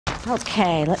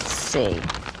Okay, let's see.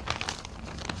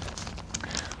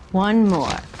 One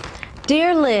more.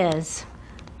 Dear Liz,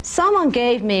 someone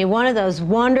gave me one of those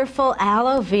wonderful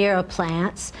aloe vera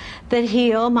plants that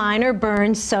heal minor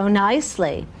burns so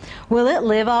nicely. Will it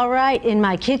live all right in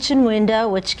my kitchen window,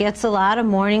 which gets a lot of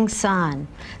morning sun?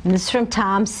 And this is from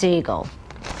Tom Siegel.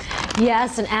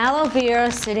 Yes, an aloe vera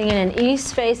sitting in an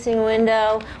east-facing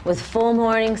window with full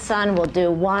morning sun will do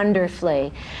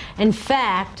wonderfully. In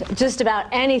fact, just about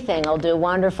anything will do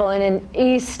wonderful in an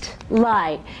east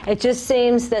light. It just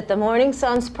seems that the morning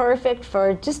sun's perfect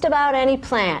for just about any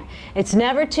plant. It's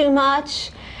never too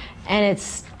much, and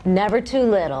it's never too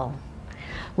little.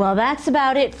 Well, that's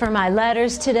about it for my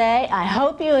letters today. I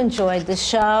hope you enjoyed the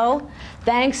show.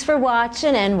 Thanks for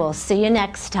watching, and we'll see you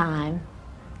next time.